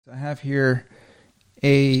I have here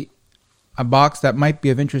a box that might be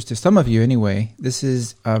of interest to some of you anyway. This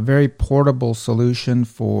is a very portable solution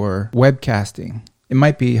for webcasting. It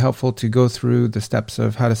might be helpful to go through the steps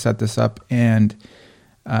of how to set this up and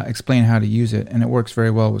explain how to use it, and it works very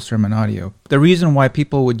well with Sermon Audio. The reason why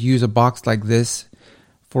people would use a box like this,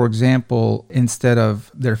 for example, instead of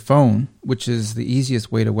their phone, which is the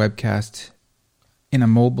easiest way to webcast in a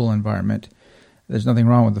mobile environment. There's nothing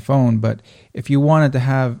wrong with the phone, but if you wanted to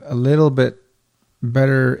have a little bit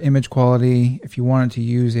better image quality, if you wanted to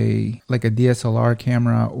use a DSLR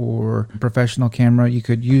camera or professional camera, you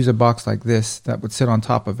could use a box like this that would sit on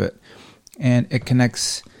top of it. And it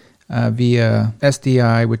connects via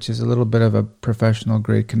SDI, which is a little bit of a professional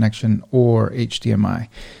grade connection, or HDMI.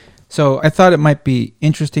 So I thought it might be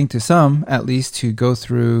interesting to some, at least, to go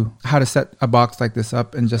through how to set a box like this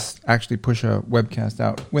up and just actually push a webcast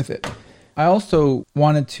out with it. I also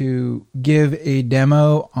wanted to give a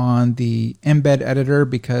demo on the embed editor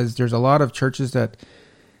because there's a lot of churches that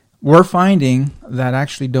we're finding that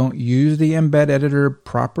actually don't use the embed editor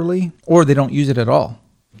properly, or they don't use it at all.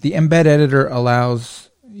 The embed editor allows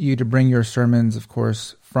you to bring your sermons, of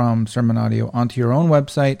course, from Sermon Audio onto your own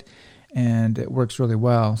website, and it works really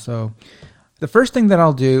well. So the first thing that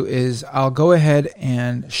I'll do is I'll go ahead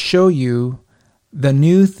and show you the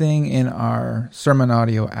new thing in our Sermon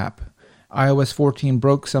Audio app. iOS 14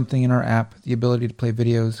 broke something in our app, the ability to play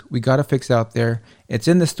videos. We got to fix out there. It's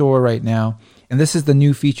in the store right now, and this is the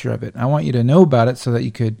new feature of it. I want you to know about it so that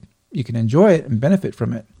you can enjoy it and benefit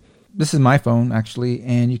from it. This is my phone, actually,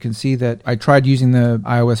 and you can see that I tried using the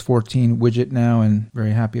iOS 14 widget now and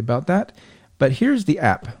very happy about that. But here's the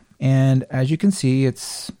app, and as you can see,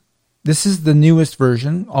 this is the newest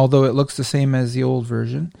version, although it looks the same as the old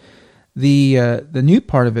version. The new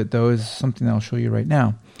part of it, though, is something I'll show you right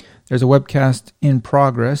now. There's a webcast in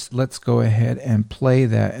progress. Let's go ahead and play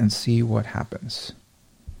that and see what happens.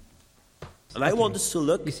 And I want us to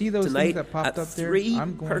look tonight at three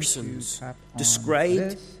persons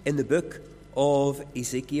described in the book of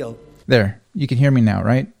Ezekiel. There, you can hear me now,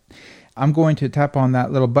 right? I'm going to tap on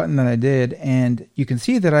that little button that I did, and you can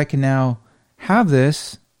see that I can now have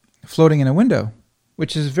this floating in a window,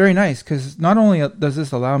 which is very nice because not only does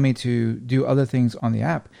this allow me to do other things on the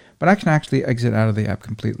app, but I can actually exit out of the app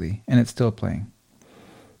completely, and it's still playing.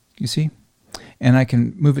 You see? And I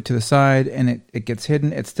can move it to the side, and it gets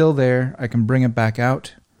hidden. It's still there. I can bring it back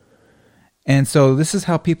out. And so this is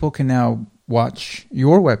how people can now watch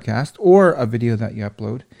your webcast or a video that you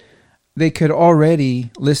upload. They could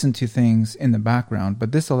already listen to things in the background,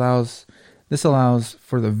 but this allows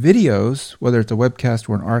for the videos, whether it's a webcast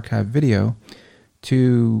or an archive video,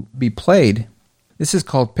 to be played. This is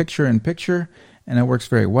called picture-in-picture, and it works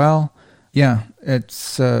very well. Yeah,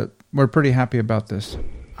 we're pretty happy about this.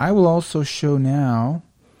 I will also show now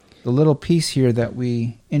the little piece here that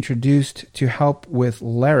we introduced to help with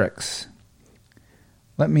lyrics.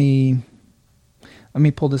 Let me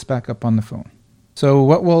pull this back up on the phone. So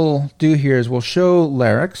what we'll do here is we'll show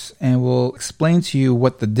lyrics, and we'll explain to you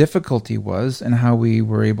what the difficulty was and how we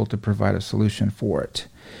were able to provide a solution for it.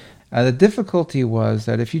 The difficulty was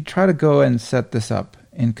that if you try to go and set this up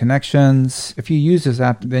in Connections, if you use this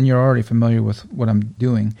app, then you're already familiar with what I'm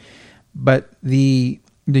doing. But the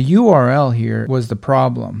URL here was the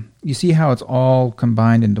problem. You see how it's all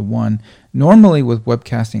combined into one. Normally with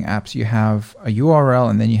webcasting apps, you have a URL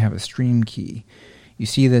and then you have a stream key. You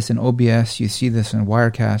see this in OBS, you see this in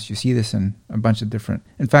Wirecast, you see this in a bunch of different...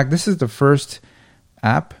 In fact, this is the first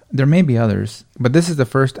app. There may be others, but this is the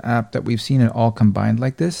first app that we've seen it all combined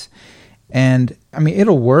like this. And I mean,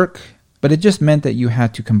 it'll work, but it just meant that you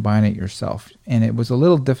had to combine it yourself. And it was a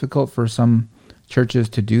little difficult for some churches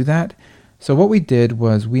to do that. So what we did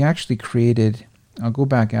was we actually created, I'll go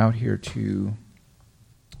back out here to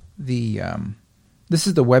this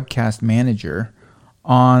is the webcast manager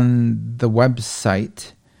on the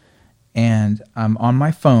website, and I'm on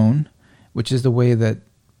my phone, which is the way that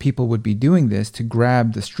people would be doing this to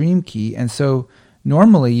grab the stream key. And so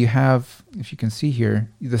normally you have, if you can see here,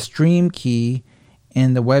 the stream key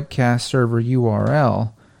in the webcast server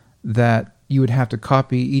URL that you would have to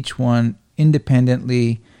copy each one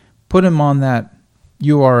independently, put them on that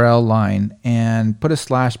URL line, and put a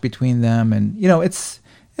slash between them. And,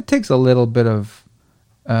 it takes a little bit of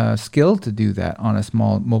skill to do that on a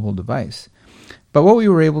small mobile device. But what we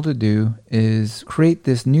were able to do is create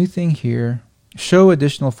this new thing here, show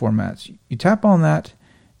additional formats. You tap on that,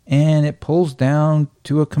 and it pulls down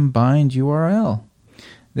to a combined URL.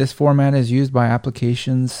 This format is used by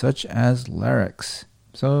applications such as Lyrics.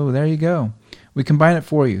 So there you go. We combine it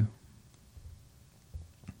for you.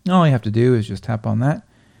 All you have to do is just tap on that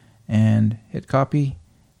and hit copy,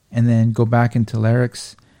 and then go back into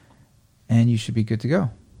Larix, and you should be good to go.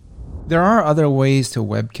 There are other ways to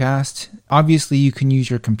webcast. Obviously, you can use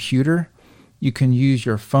your computer, you can use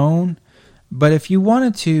your phone, but if you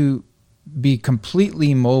wanted to be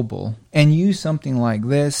completely mobile and use something like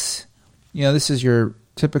this, this is your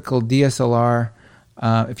typical DSLR.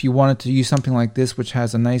 If you wanted to use something like this, which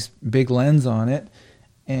has a nice big lens on it,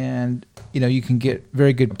 and you can get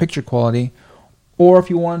very good picture quality, or if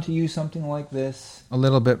you wanted to use something like this, a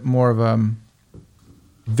little bit more of a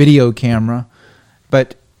video camera.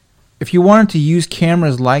 But if you wanted to use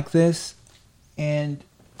cameras like this and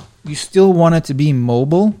you still want it to be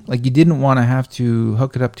mobile, like you didn't want to have to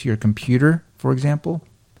hook it up to your computer, for example,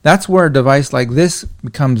 that's where a device like this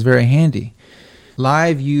becomes very handy.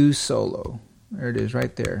 LiveView Solo. There it is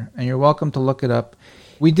right there. And you're welcome to look it up.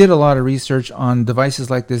 We did a lot of research on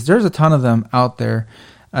devices like this. There's a ton of them out there.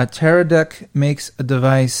 Teradek makes a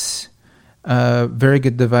device, a very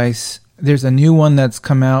good device. There's a new one that's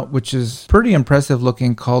come out, which is pretty impressive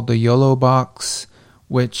looking, called the YOLO Box,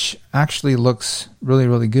 which actually looks really,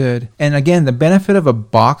 really good. And again, the benefit of a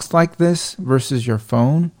box like this versus your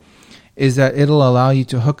phone is that it'll allow you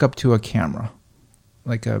to hook up to a camera,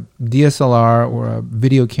 like a DSLR or a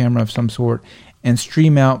video camera of some sort, and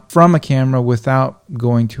stream out from a camera without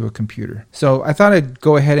going to a computer. So I thought I'd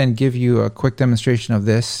go ahead and give you a quick demonstration of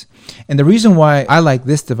this. And the reason why I like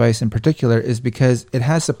this device in particular is because it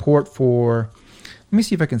has support for, let me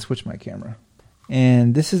see if I can switch my camera.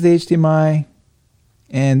 And this is the HDMI,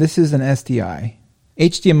 and this is an SDI.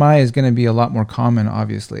 HDMI is going to be a lot more common,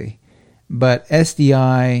 obviously, but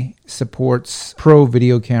SDI supports pro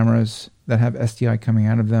video cameras that have SDI coming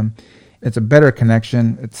out of them. It's a better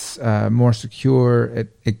connection. It's more secure.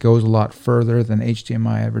 It goes a lot further than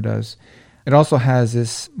HDMI ever does. It also has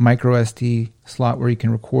this micro SD slot where you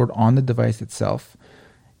can record on the device itself.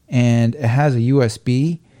 And it has a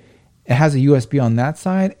USB. It has a USB on that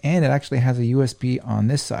side, and it actually has a USB on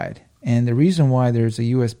this side. And the reason why there's a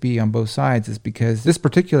USB on both sides is because this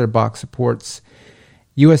particular box supports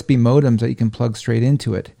USB modems that you can plug straight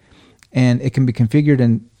into it. And it can be configured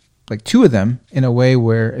in like two of them in a way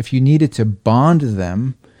where if you needed to bond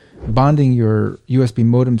them, bonding your USB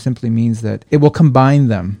modem simply means that it will combine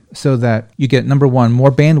them so that you get, number one,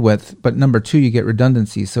 more bandwidth, but number two, you get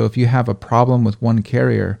redundancy. So if you have a problem with one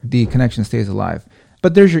carrier, the connection stays alive.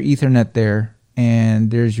 But there's your Ethernet there, and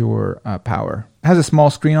there's your power. It has a small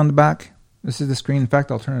screen on the back. This is the screen. In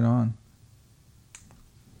fact, I'll turn it on.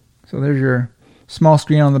 So there's your small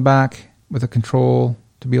screen on the back with a control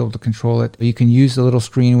to be able to control it. You can use the little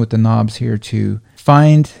screen with the knobs here to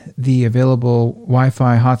find the available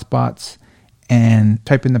Wi-Fi hotspots and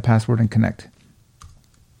type in the password and connect.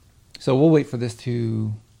 So we'll wait for this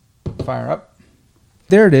to fire up.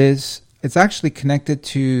 There it is. It's actually connected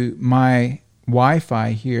to my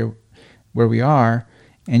Wi-Fi here where we are,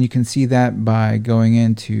 and you can see that by going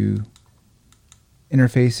into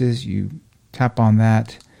interfaces. You tap on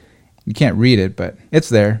that. You can't read it, but it's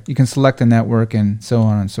there. You can select a network and so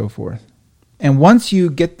on and so forth. And once you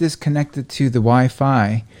get this connected to the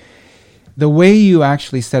Wi-Fi, the way you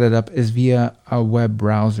actually set it up is via a web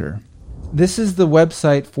browser. This is the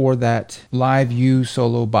website for that LiveView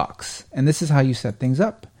Solo box, and this is how you set things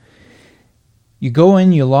up. You go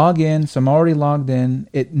in, you log in, so I'm already logged in.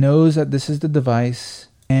 It knows that this is the device,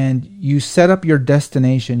 and you set up your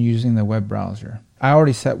destination using the web browser. I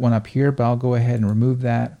already set one up here, but I'll go ahead and remove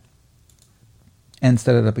that and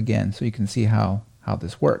set it up again so you can see how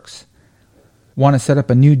this works. Want to set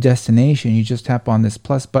up a new destination, you just tap on this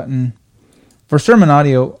plus button. For sermon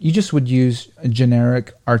audio, you just would use a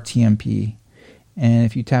generic RTMP. And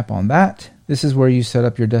if you tap on that, this is where you set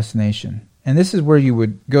up your destination. And this is where you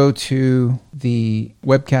would go to the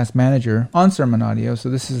webcast manager on sermon audio. So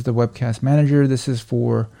this is the webcast manager. This is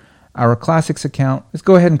for our classics account. Let's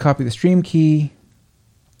go ahead and copy the stream key,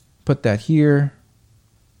 put that here.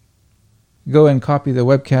 Go and copy the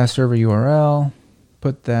webcast server URL,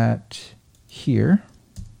 put that here.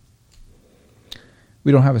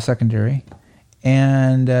 We don't have a secondary.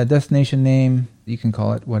 And destination name, you can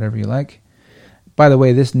call it whatever you like. By the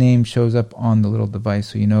way, this name shows up on the little device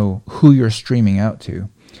so you know who you're streaming out to.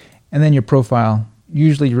 And then your profile,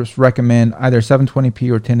 usually just recommend either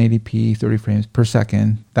 720p or 1080p, 30 frames per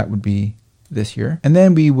second. That would be this year. And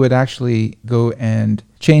then we would actually go and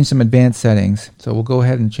change some advanced settings. So we'll go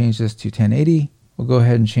ahead and change this to 1080. We'll go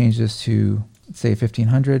ahead and change this to, let's say,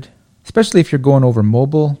 1500. Especially if you're going over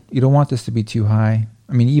mobile, you don't want this to be too high.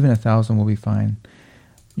 I mean, even 1000 will be fine.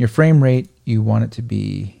 Your frame rate, you want it to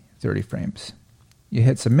be 30 frames. You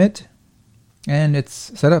hit submit, and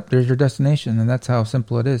it's set up. There's your destination, and that's how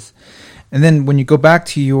simple it is. And then when you go back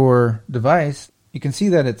to your device, You can see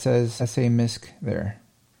that it says SA MISC there,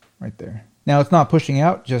 right there. Now it's not pushing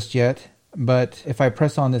out just yet, but if I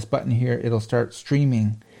press on this button here, it'll start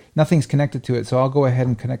streaming. Nothing's connected to it, so I'll go ahead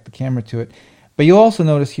and connect the camera to it. But you'll also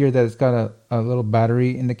notice here that it's got a little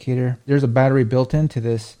battery indicator. There's a battery built into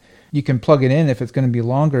this. You can plug it in if it's going to be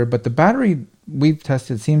longer, but the battery we've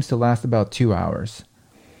tested seems to last about 2 hours.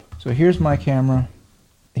 So here's my camera.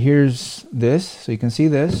 Here's this, so you can see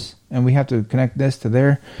this, and we have to connect this to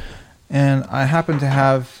there. And I happen to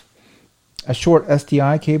have a short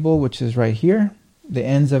SDI cable, which is right here. The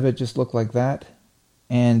ends of it just look like that.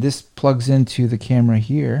 And this plugs into the camera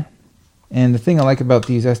here. And the thing I like about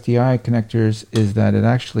these SDI connectors is that it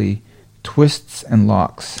actually twists and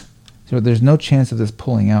locks. So there's no chance of this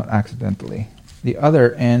pulling out accidentally. The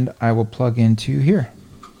other end I will plug into here.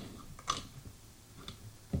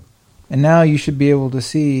 And now you should be able to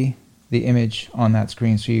see the image on that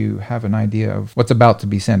screen so you have an idea of what's about to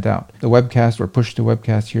be sent out. The webcast or push to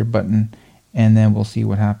webcast here button, and then we'll see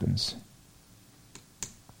what happens.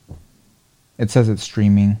 It says it's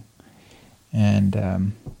streaming,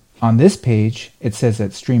 and on this page it says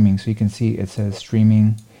it's streaming, so you can see it says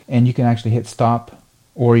streaming, and you can actually hit stop,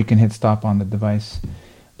 or you can hit stop on the device.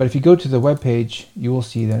 But if you go to the web page, you will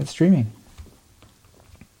see that it's streaming.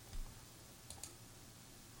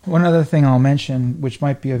 One other thing I'll mention, which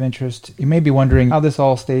might be of interest, you may be wondering how this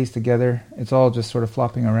all stays together. It's all just sort of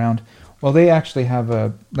flopping around. Well, they actually have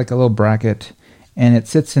a little bracket, and it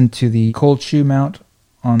sits into the cold shoe mount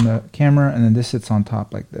on the camera, and then this sits on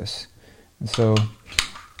top like this. And so it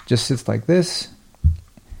just sits like this,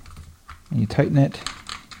 and you tighten it,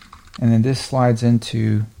 and then this slides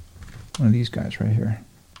into one of these guys right here.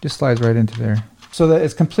 Just slides right into there. So that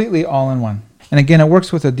it's completely all in one. And again, it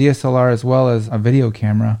works with a DSLR as well as a video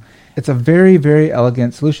camera. It's a very, very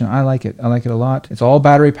elegant solution. I like it. I like it a lot. It's all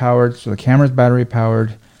battery powered, so the camera's battery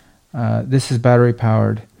powered. This is battery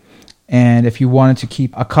powered. And if you wanted to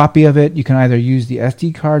keep a copy of it, you can either use the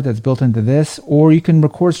SD card that's built into this, or you can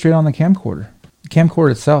record straight on the camcorder. The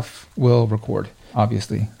camcorder itself will record,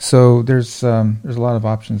 obviously. So there's a lot of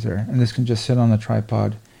options there. And this can just sit on the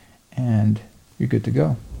tripod, and you're good to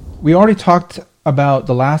go. We already talked about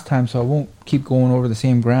the last time, so I won't keep going over the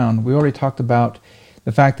same ground. We already talked about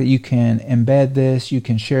the fact that you can embed this, you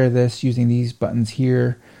can share this using these buttons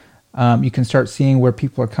here. You can start seeing where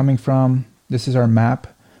people are coming from. This is our map.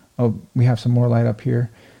 Oh, we have some more light up here.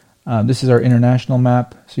 This is our international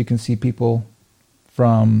map, so you can see people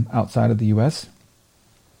from outside of the US.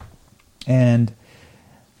 And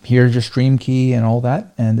here's your stream key and all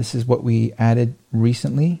that. And this is what we added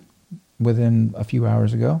recently, within a few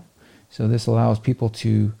hours ago. So this allows people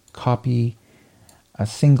to copy a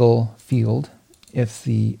single field if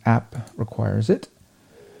the app requires it.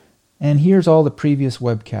 And here's all the previous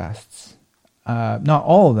webcasts. Not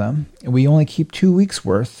all of them. We only keep 2 weeks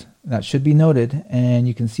worth. That should be noted. And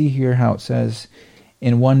you can see here how it says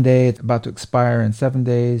in 1 day, it's about to expire in 7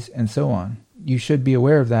 days, and so on. You should be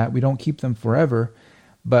aware of that. We don't keep them forever.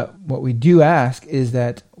 But what we do ask is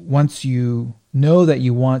that once you know that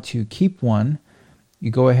you want to keep one, you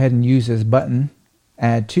go ahead and use this button,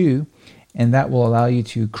 add to, and that will allow you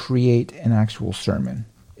to create an actual sermon.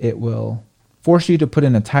 It will force you to put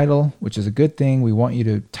in a title, which is a good thing. We want you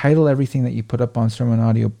to title everything that you put up on Sermon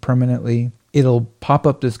Audio permanently. It'll pop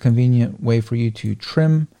up this convenient way for you to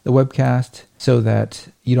trim the webcast so that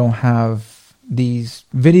you don't have these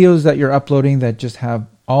videos that you're uploading that just have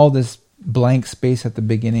all this blank space at the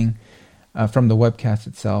beginning from the webcast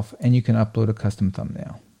itself, and you can upload a custom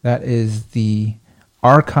thumbnail. That is the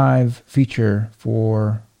archive feature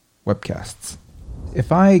for webcasts.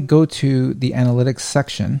 If I go to the analytics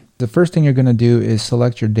section, the first thing you're going to do is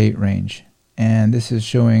select your date range. And this is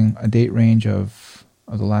showing a date range of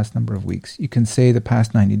the last number of weeks. You can say the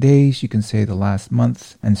past 90 days, you can say the last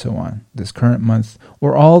month, and so on. This current month,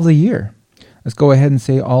 or all the year. Let's go ahead and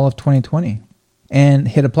say all of 2020. And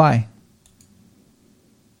hit apply.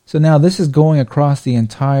 So now this is going across the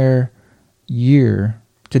entire year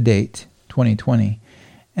to date, 2020.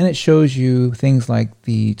 And it shows you things like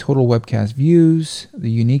the total webcast views, the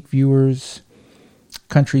unique viewers,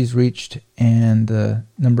 countries reached, and the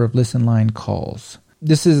number of listen line calls.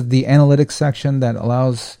 This is the analytics section that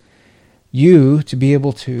allows you to be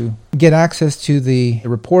able to get access to the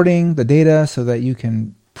reporting, the data, so that you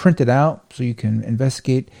can print it out, so you can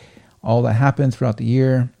investigate all that happened throughout the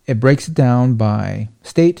year. It breaks it down by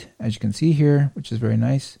state, as you can see here, which is very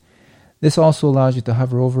nice. This also allows you to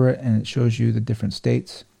hover over it, and it shows you the different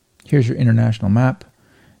states. Here's your international map,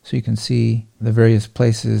 so you can see the various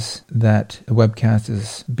places that the webcast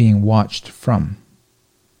is being watched from.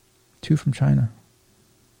 2 from China,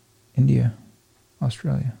 India,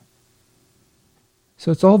 Australia. So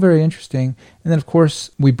it's all very interesting. And then, of course,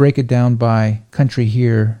 we break it down by country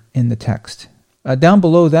here in the text. Down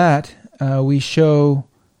below that, we show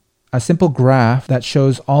a simple graph that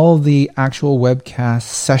shows all the actual webcast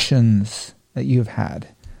sessions that you've had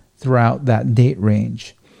throughout that date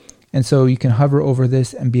range. And so you can hover over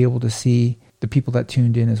this and be able to see the people that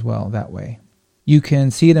tuned in as well that way. You can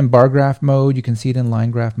see it in bar graph mode. You can see it in line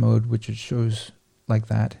graph mode, which it shows like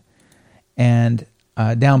that. And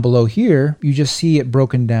down below here, you just see it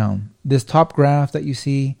broken down. This top graph that you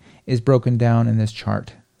see is broken down in this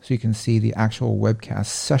chart. So you can see the actual webcast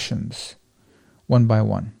sessions one by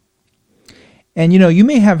one. And you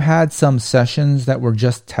may have had some sessions that were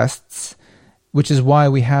just tests, which is why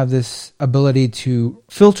we have this ability to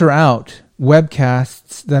filter out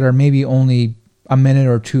webcasts that are maybe only a minute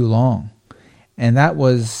or two long. And that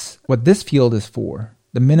was what this field is for,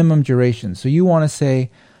 the minimum duration. So you want to say,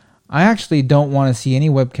 I actually don't want to see any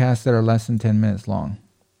webcasts that are less than 10 minutes long.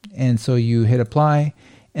 And so you hit apply.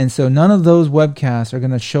 And so none of those webcasts are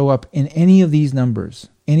going to show up in any of these numbers.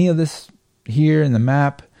 Any of this here in the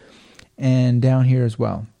map and down here as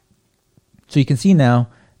well. So you can see now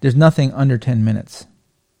there's nothing under 10 minutes,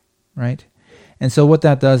 right? And so what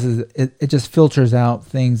that does is it just filters out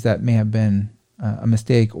things that may have been a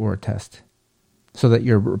mistake or a test. So that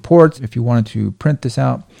your reports, if you wanted to print this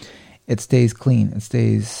out, it stays clean. It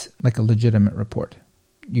stays like a legitimate report.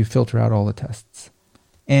 You filter out all the tests.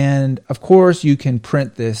 And of course, you can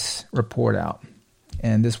print this report out.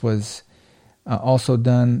 And this was also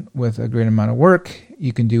done with a great amount of work.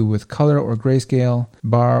 You can do with color or grayscale,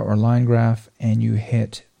 bar or line graph, and you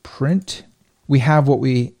hit print. We have what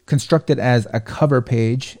we constructed as a cover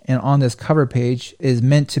page, and on this cover page is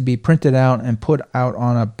meant to be printed out and put out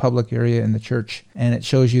on a public area in the church. And it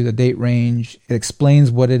shows you the date range. It explains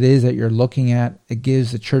what it is that you're looking at. It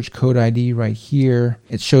gives the church code ID right here.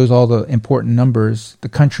 It shows all the important numbers, the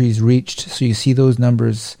countries reached, so you see those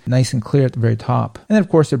numbers nice and clear at the very top. And then, of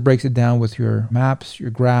course, it breaks it down with your maps,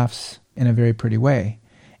 your graphs in a very pretty way.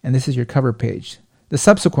 And this is your cover page. The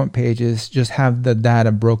subsequent pages just have the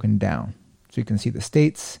data broken down. So you can see the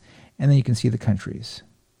states, and then you can see the countries.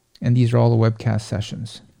 And these are all the webcast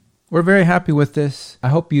sessions. We're very happy with this. I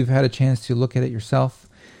hope you've had a chance to look at it yourself.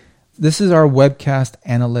 This is our webcast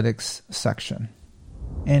analytics section.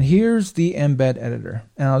 And here's the embed editor.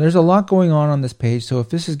 Now, there's a lot going on this page, so if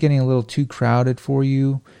this is getting a little too crowded for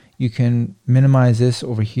you, you can minimize this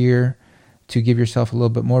over here to give yourself a little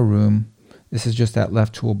bit more room. This is just that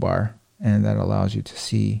left toolbar, and that allows you to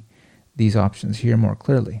see these options here more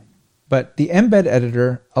clearly. But the embed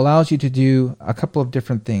editor allows you to do a couple of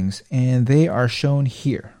different things, and they are shown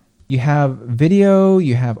here. You have video,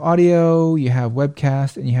 you have audio, you have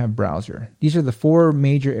webcast, and you have browser. These are the four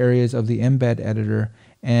major areas of the embed editor,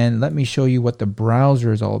 and let me show you what the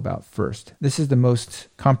browser is all about first. This is the most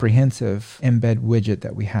comprehensive embed widget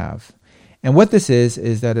that we have. And what this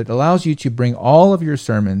is that it allows you to bring all of your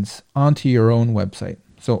sermons onto your own website.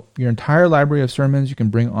 So your entire library of sermons you can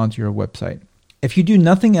bring onto your website. If you do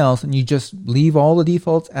nothing else and you just leave all the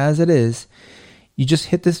defaults as it is, you just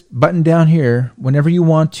hit this button down here. Whenever you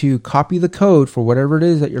want to copy the code for whatever it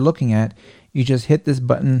is that you're looking at, you just hit this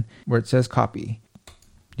button where it says copy.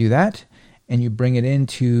 Do that, and you bring it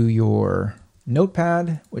into your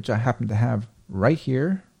notepad, which I happen to have right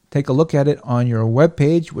here. Take a look at it on your web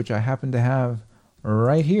page, which I happen to have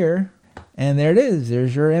right here. And there it is.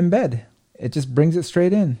 There's your embed. It just brings it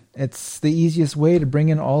straight in. It's the easiest way to bring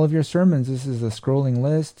in all of your sermons. This is a scrolling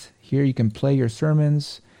list. Here you can play your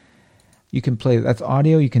sermons. You can play, that's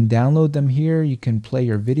audio. You can download them here. You can play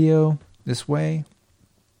your video this way.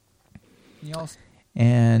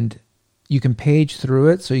 And you can page through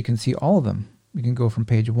it so you can see all of them. You can go from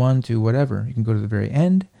page 1 to whatever. You can go to the very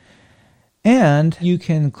end. And you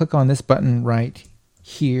can click on this button right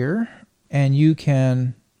here, and you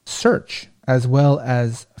can search as well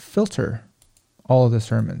as filter all of the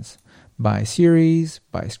sermons by series,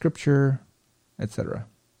 by scripture, etc.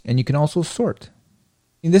 And you can also sort.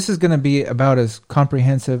 And this is going to be about as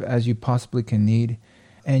comprehensive as you possibly can need.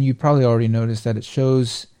 And you probably already noticed that it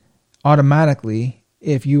shows automatically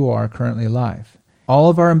if you are currently live. All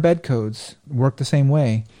of our embed codes work the same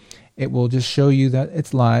way. It will just show you that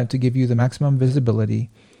it's live to give you the maximum visibility.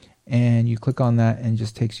 And you click on that and it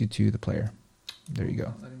just takes you to the player. There you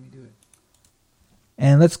go.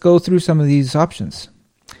 And let's go through some of these options.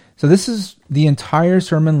 So this is the entire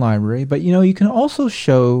sermon library, but you can also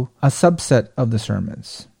show a subset of the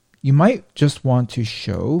sermons. You might just want to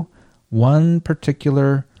show one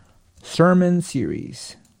particular sermon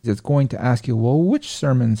series. It's going to ask you, well, which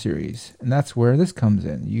sermon series? And that's where this comes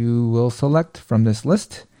in. You will select from this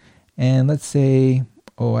list, and let's say,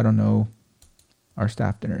 our our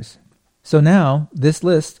staff dinners. So now this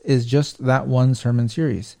list is just that one sermon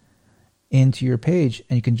series into your page,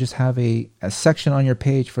 and you can just have a section on your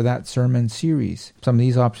page for that sermon series. Some of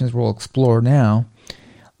these options we'll explore now.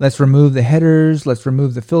 Let's remove the headers. Let's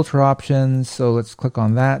remove the filter options. So let's click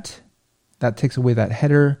on that. That takes away that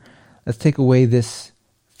header. Let's take away this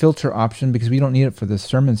filter option because we don't need it for this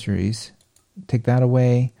sermon series. Take that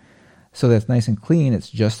away so that's nice and clean. It's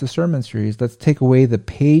just the sermon series. Let's take away the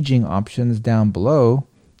paging options down below.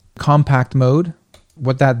 Compact mode.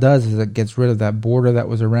 What that does is it gets rid of that border that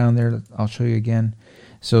was around there. I'll show you again.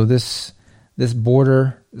 So this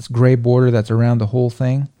border, this gray border that's around the whole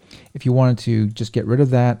thing, if you wanted to just get rid of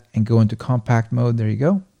that and go into compact mode, there you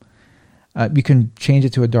go. You can change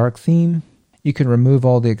it to a dark theme. You can remove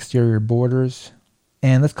all the exterior borders.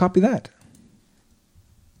 And let's copy that.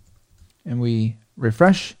 And we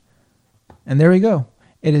refresh. And there we go.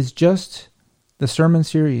 It is just the sermon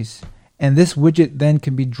series. And this widget then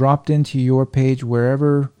can be dropped into your page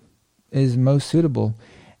wherever is most suitable.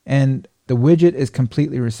 And the widget is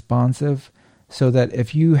completely responsive so that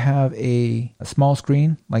if you have a small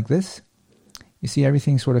screen like this, you see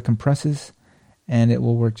everything sort of compresses and it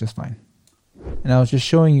will work just fine. And I was just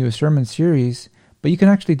showing you a sermon series, but you can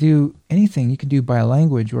actually do anything. You can do by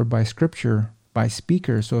language or by scripture, by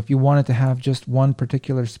speaker. So if you wanted to have just one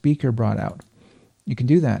particular speaker brought out, you can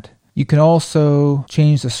do that. You can also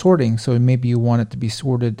change the sorting. So maybe you want it to be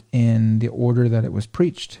sorted in the order that it was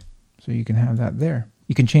preached. So you can have that there.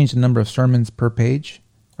 You can change the number of sermons per page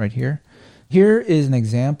right here. Here is an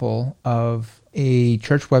example of a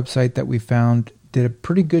church website that we found did a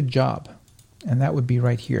pretty good job. And that would be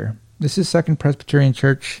right here. This is Second Presbyterian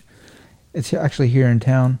Church. It's actually here in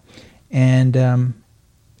town. And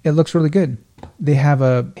it looks really good. They have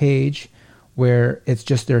a page where it's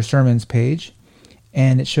just their sermons page.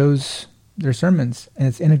 And it shows their sermons, and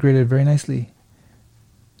it's integrated very nicely.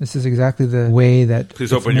 This is exactly the way that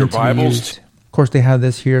Please open your Bibles. Of course, they have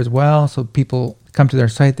this here as well, so people come to their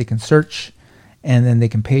site, they can search, and then they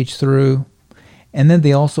can page through. And then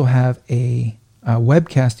they also have a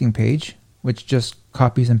webcasting page, which just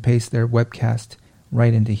copies and pastes their webcast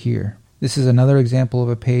right into here. This is another example of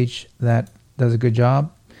a page that does a good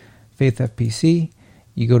job. Faith FPC.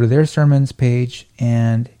 You go to their sermons page,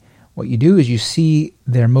 and what you do is you see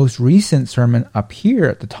their most recent sermon up here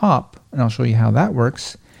at the top, and I'll show you how that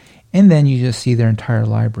works. And then you just see their entire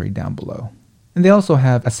library down below. And they also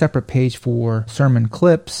have a separate page for sermon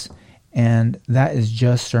clips, and that is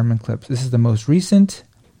just sermon clips. This is the most recent,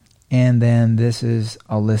 and then this is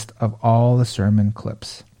a list of all the sermon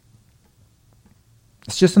clips.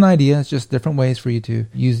 It's just an idea. It's just different ways for you to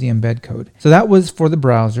use the embed code. So that was for the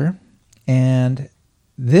browser, and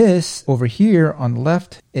this over here on the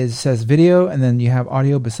left says video, and then you have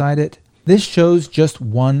audio beside it. This shows just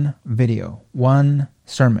one video, one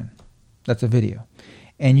sermon. That's a video.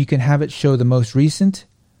 And you can have it show the most recent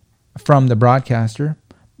from the broadcaster,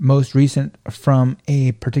 most recent from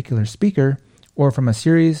a particular speaker, or from a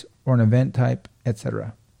series or an event type,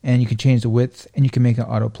 etc. And you can change the width, and you can make it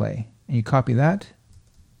autoplay. And you copy that,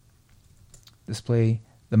 display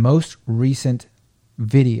the most recent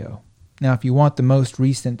video. Now, if you want the most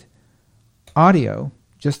recent audio,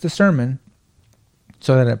 just the sermon,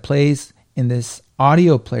 so that it plays in this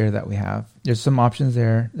audio player that we have, there's some options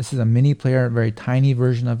there. This is a mini player, a very tiny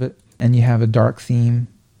version of it, and you have a dark theme.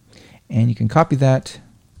 And you can copy that,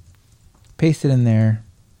 paste it in there,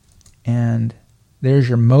 and there's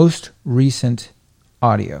your most recent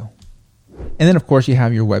audio. And then, of course, you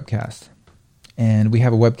have your webcast. And we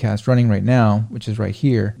have a webcast running right now, which is right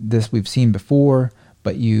here. This we've seen before,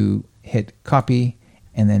 but you hit copy,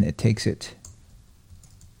 and then it takes it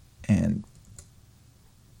and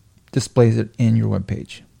displays it in your web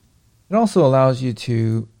page. It also allows you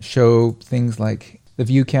to show things like the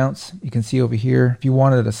view counts. You can see over here, if you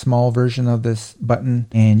wanted a small version of this button,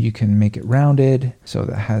 and you can make it rounded, so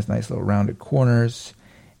that has nice little rounded corners.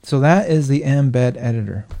 So that is the embed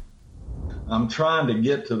editor. I'm trying to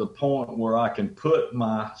get to the point where I can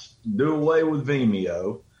do away with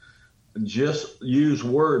Vimeo, just use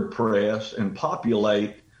WordPress and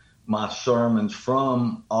populate my sermons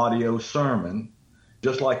from audio sermon,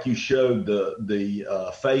 just like you showed the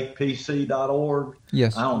faithpc.org.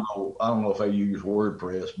 Yes. I don't know if I use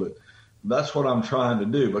WordPress, but that's what I'm trying to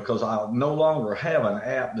do, because I no longer have an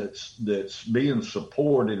app that's being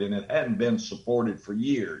supported, and it hadn't been supported for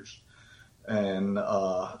years. And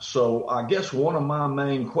so I guess one of my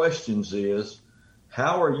main questions is,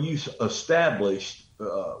 how are you established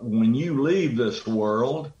when you leave this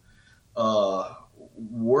world?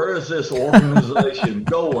 Where is this organization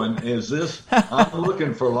going? I'm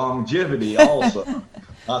looking for longevity also.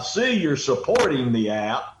 I see you're supporting the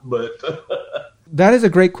app, but... That is a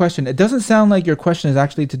great question. It doesn't sound like your question is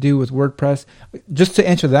actually to do with WordPress. Just to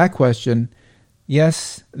answer that question,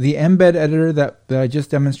 yes, the embed editor that I just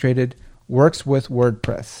demonstrated works with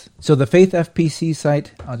WordPress. So the Faith FPC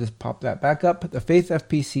site, I'll just pop that back up. The Faith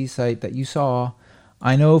FPC site that you saw,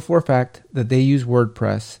 I know for a fact that they use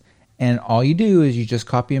WordPress. And all you do is you just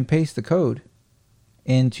copy and paste the code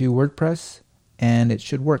into WordPress, and it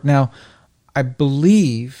should work. Now, I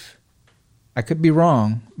believe... I could be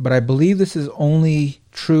wrong, but I believe this is only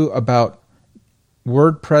true about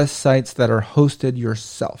WordPress sites that are hosted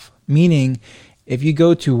yourself. Meaning, if you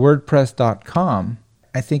go to WordPress.com,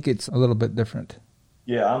 I think it's a little bit different.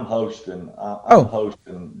 Yeah, I'm hosting. I'm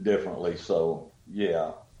hosting differently, so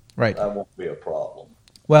yeah, right. That won't be a problem.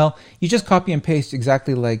 Well, you just copy and paste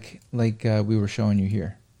exactly like we were showing you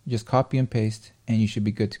here. You just copy and paste, and you should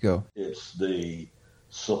be good to go. It's the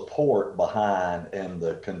support behind and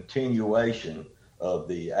the continuation of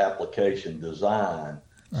the application design.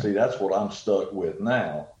 Right. See, that's what I'm stuck with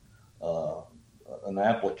now. An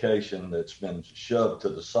application that's been shoved to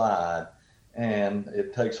the side, and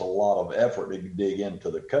it takes a lot of effort to dig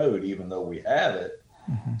into the code, even though we have it,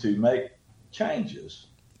 to make changes.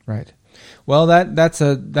 Right. Well, that's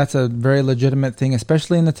a very legitimate thing,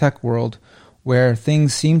 especially in the tech world, where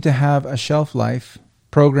things seem to have a shelf life.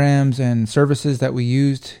 Programs and services that we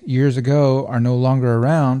used years ago are no longer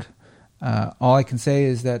around. All I can say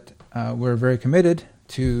is that we're very committed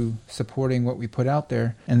to supporting what we put out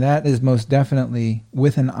there, and that is most definitely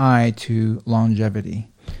with an eye to longevity.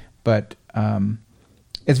 But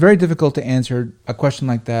it's very difficult to answer a question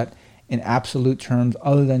like that in absolute terms,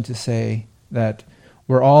 other than to say that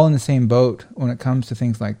we're all in the same boat when it comes to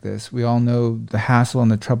things like this. We all know the hassle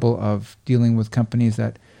and the trouble of dealing with companies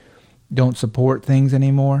that don't support things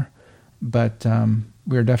anymore, but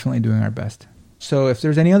we're definitely doing our best. So if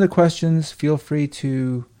there's any other questions, feel free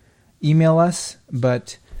to email us,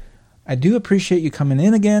 but I do appreciate you coming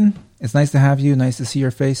in again. It's nice to have you, nice to see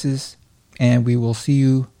your faces, and we will see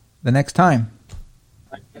you the next time.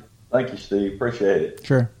 Thank you, Steve. Appreciate it.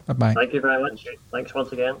 Sure. Bye-bye. Thank you very much. Thanks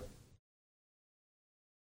once again.